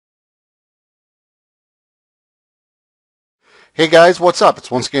Hey guys, what's up? It's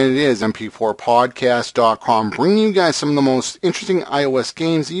once again, it is mp4podcast.com bringing you guys some of the most interesting iOS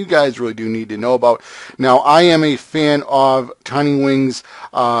games that you guys really do need to know about. Now, I am a fan of Tiny Wings.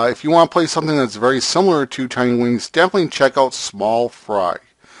 If you want to play something that's very similar to Tiny Wings, definitely check out Small Fry.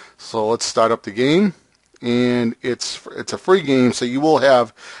 So let's start up the game. And it's a free game, so you will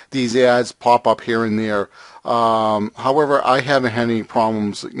have these ads pop up here and there. However, I haven't had any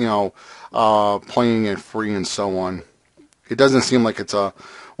problems, playing it free and so on. It doesn't seem like it's one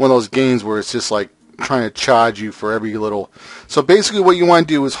of those games where it's just like trying to charge you for every little. So basically what you want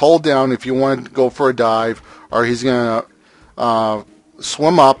to do is hold down if you want to go for a dive, or he's going to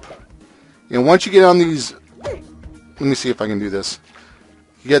swim up. And once you get on these, let me see if I can do this.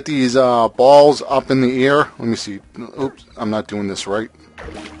 You get these balls up in the air. Let me see. Oops, I'm not doing this right.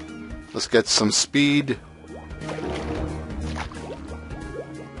 Let's get some speed.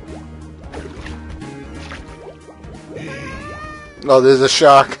 Oh, there's a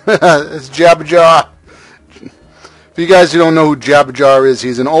shark. It's Jabberjaw. For you guys who don't know who Jabberjaw is,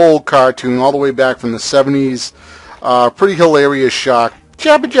 he's an old cartoon all the way back from the 70s. Pretty hilarious shark.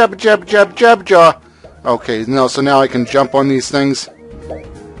 Jabberjaw. Okay, so now I can jump on these things.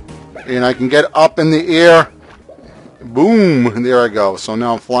 And I can get up in the air. Boom! There I go. So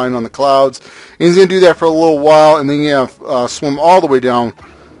now I'm flying on the clouds. And he's going to do that for a little while, and then swim all the way down.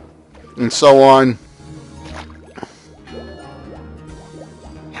 And so on.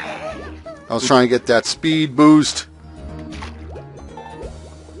 I was trying to get that speed boost.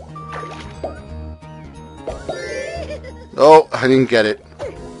 Oh, I didn't get it.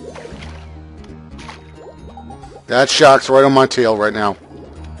 That shark's right on my tail right now.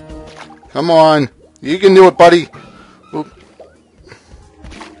 Come on. You can do it, buddy. Oop.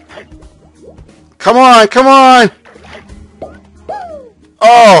 Come on, come on.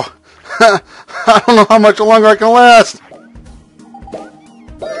 Oh, I don't know how much longer I can last.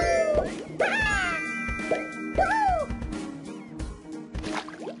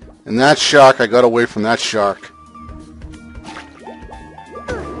 And that shark, I got away from that shark.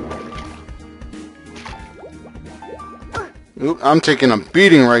 Oop, I'm taking a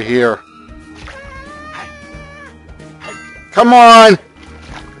beating right here. Come on!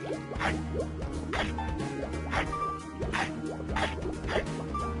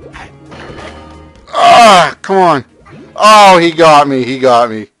 Ah, come on. Oh, he got me.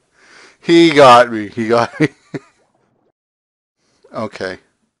 Okay.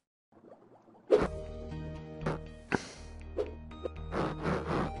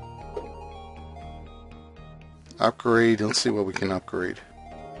 Upgrade. Let's see what we can upgrade.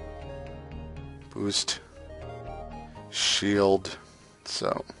 Boost. Shield.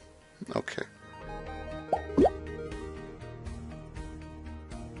 So, okay.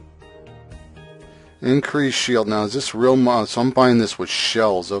 Increase shield. Now, is this real mod? So I'm buying this with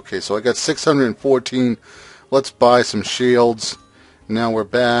shells. Okay, so I got 614. Let's buy some shields. Now we're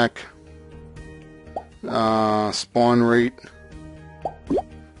back. Spawn rate.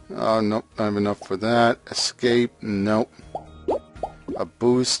 Nope, I have enough for that. Escape, nope. A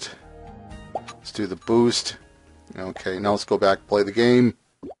boost. Let's do the boost. Okay, now let's go back, play the game.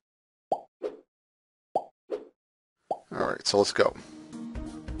 Alright, so let's go.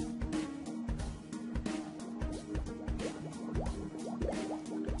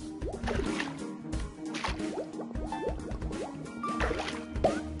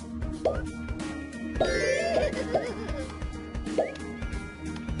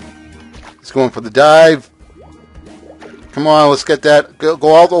 Going for the dive. Come on, let's get that. Go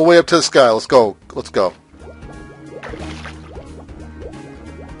all the way up to the sky. Let's go. Let's go.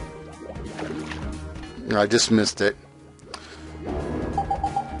 I just missed it.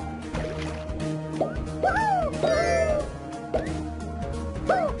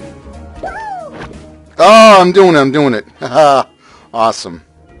 Oh, I'm doing it. Haha. Awesome.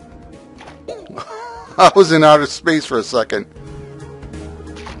 I was in outer space for a second.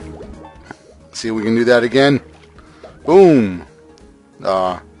 See if we can do that again. Boom.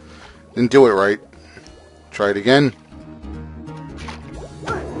 Didn't do it right. Try it again.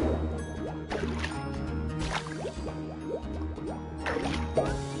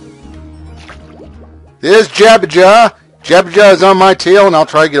 There's Jabberjaw. Jabberjaw is on my tail, and I'll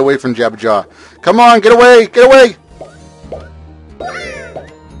try to get away from Jabberjaw. Come on, get away! Get away!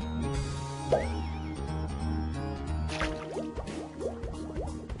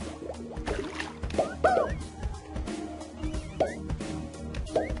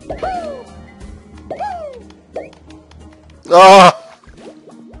 Oh!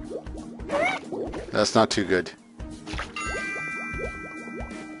 That's not too good.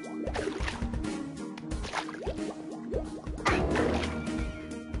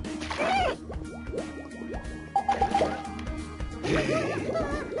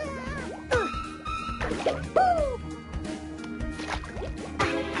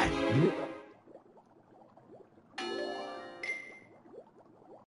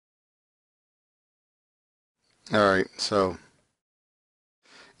 Alright, so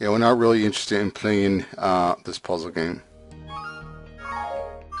yeah, we're not really interested in playing this puzzle game.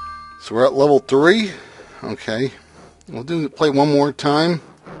 So we're at level 3. Okay. We'll play one more time.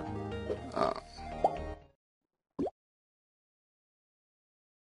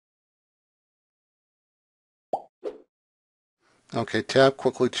 Okay, tap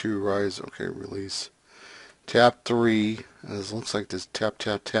quickly to rise. Okay, release. Tap 3. This looks like this tap,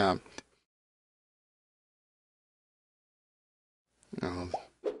 tap, tap. Oh.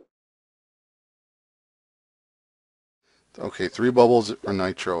 Okay, 3 bubbles for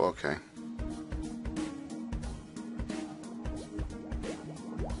nitro. Okay.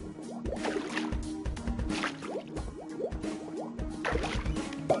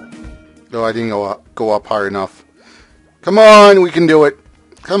 No, I didn't go up high enough. Come on, we can do it.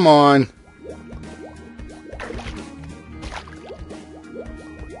 Come on.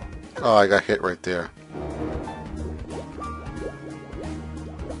 Oh, I got hit right there.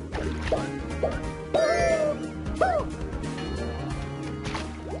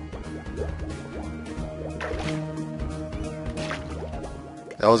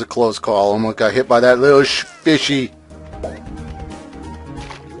 That was a close call. Almost got hit by that little fishy.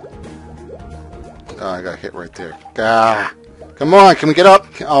 Oh, I got hit right there. Ah. Come on, can we get up?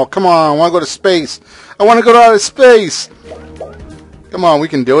 Oh, come on. I want to go to space. I want to go to outer space. Come on, we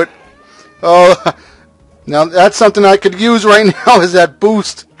can do it. Oh, now that's something I could use right now is that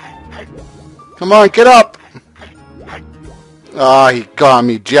boost. Come on, get up. Ah, he got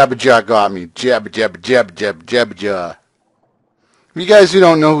me. Jabba Jaw got me. Jabba Jabba Jabba Jabba Jabba Jaw. You guys who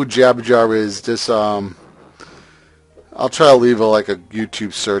don't know who Jabba Jaw is, this I'll try to leave like a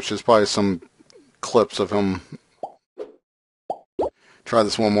YouTube search. There's probably some clips of him. Try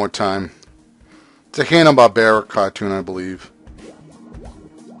this one more time. It's a Hanna-Barbera cartoon, I believe.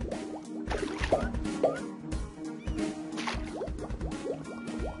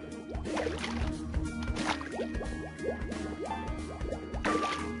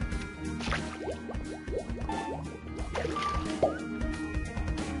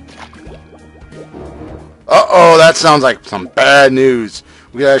 Uh-oh, that sounds like some bad news.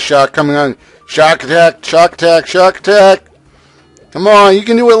 We got a shot coming on. Shock attack, shock attack, shock attack. Come on, you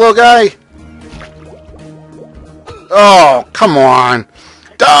can do it, little guy. Oh, come on.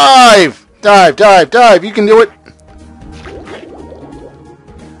 Dive! Dive, dive, dive. You can do it.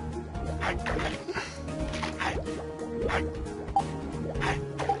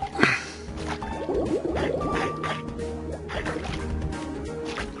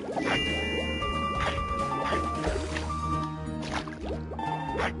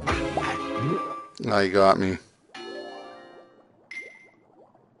 Oh, you got me.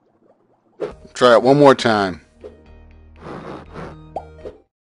 Try it one more time.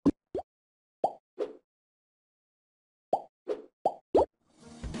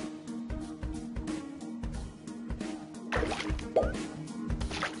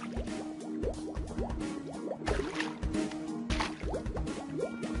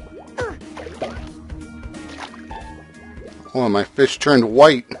 Oh, my fish turned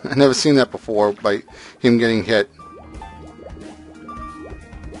white. I've never seen that before by him getting hit.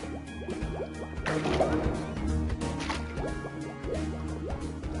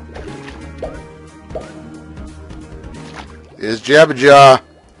 There's Jabba Jaw.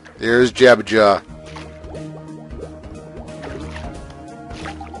 There's Jabba Jaw.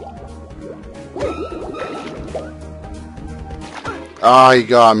 Ah, he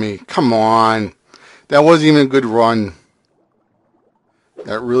got me. Come on. That wasn't even a good run.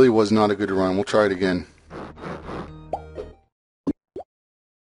 That really was not a good run. We'll try it again.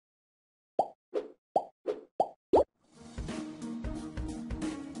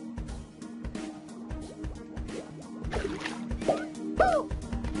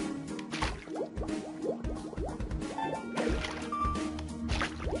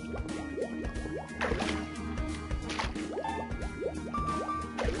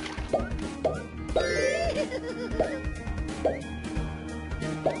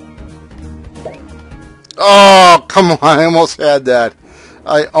 Oh, come on. I almost had that.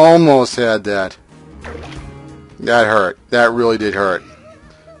 I almost had that. That hurt. That really did hurt.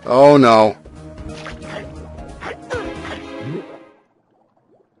 Oh, no.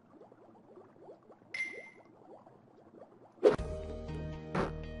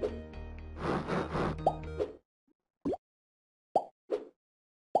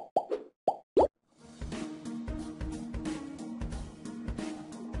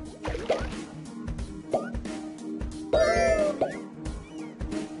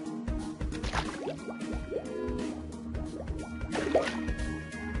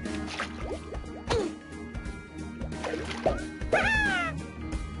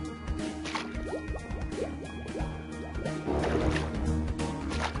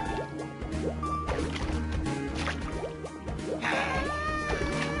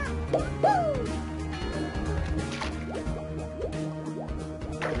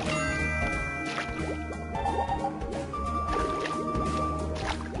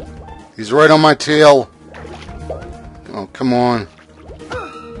 He's right on my tail. Oh, come on.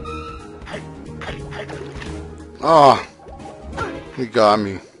 Oh, he got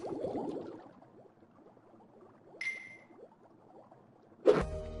me.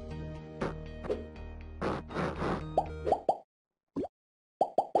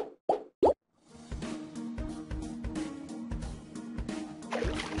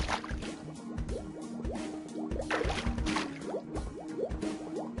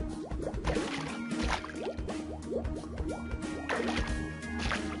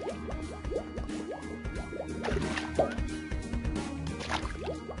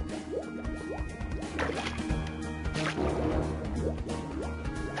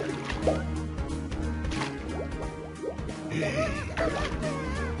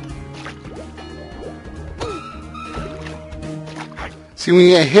 See, when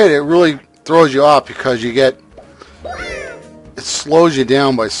you get hit, it really throws you off because it slows you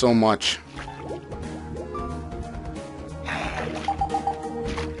down by so much.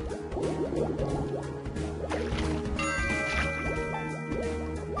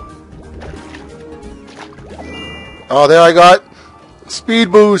 Oh, there I got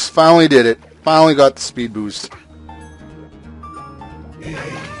speed boost. Finally did it. Finally got the speed boost.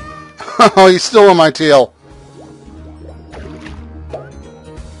 Oh, he's still on my tail.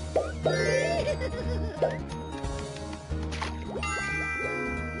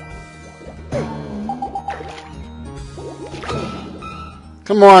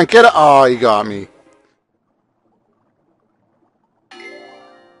 Come on, get it. Oh, he got me.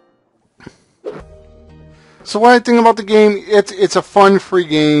 So what I think about the game, it's a fun, free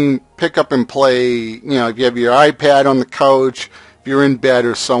game. Pick up and play. You know, if you have your iPad on the couch, if you're in bed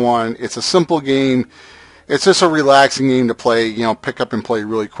or so on, it's a simple game. It's just a relaxing game to play. You know, pick up and play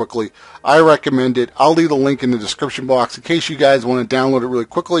really quickly. I recommend it. I'll leave the link in the description box in case you guys want to download it really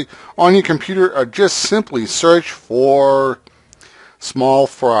quickly on your computer, or just simply search for Small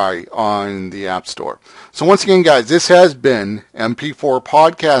Fry on the App Store. So once again, guys, this has been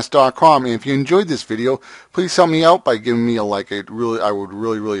mp4podcast.com, and if you enjoyed this video, please help me out by giving me a like. I would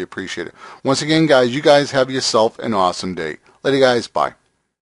really appreciate it. Once again, guys, you guys have yourself an awesome day. Later, guys. Bye.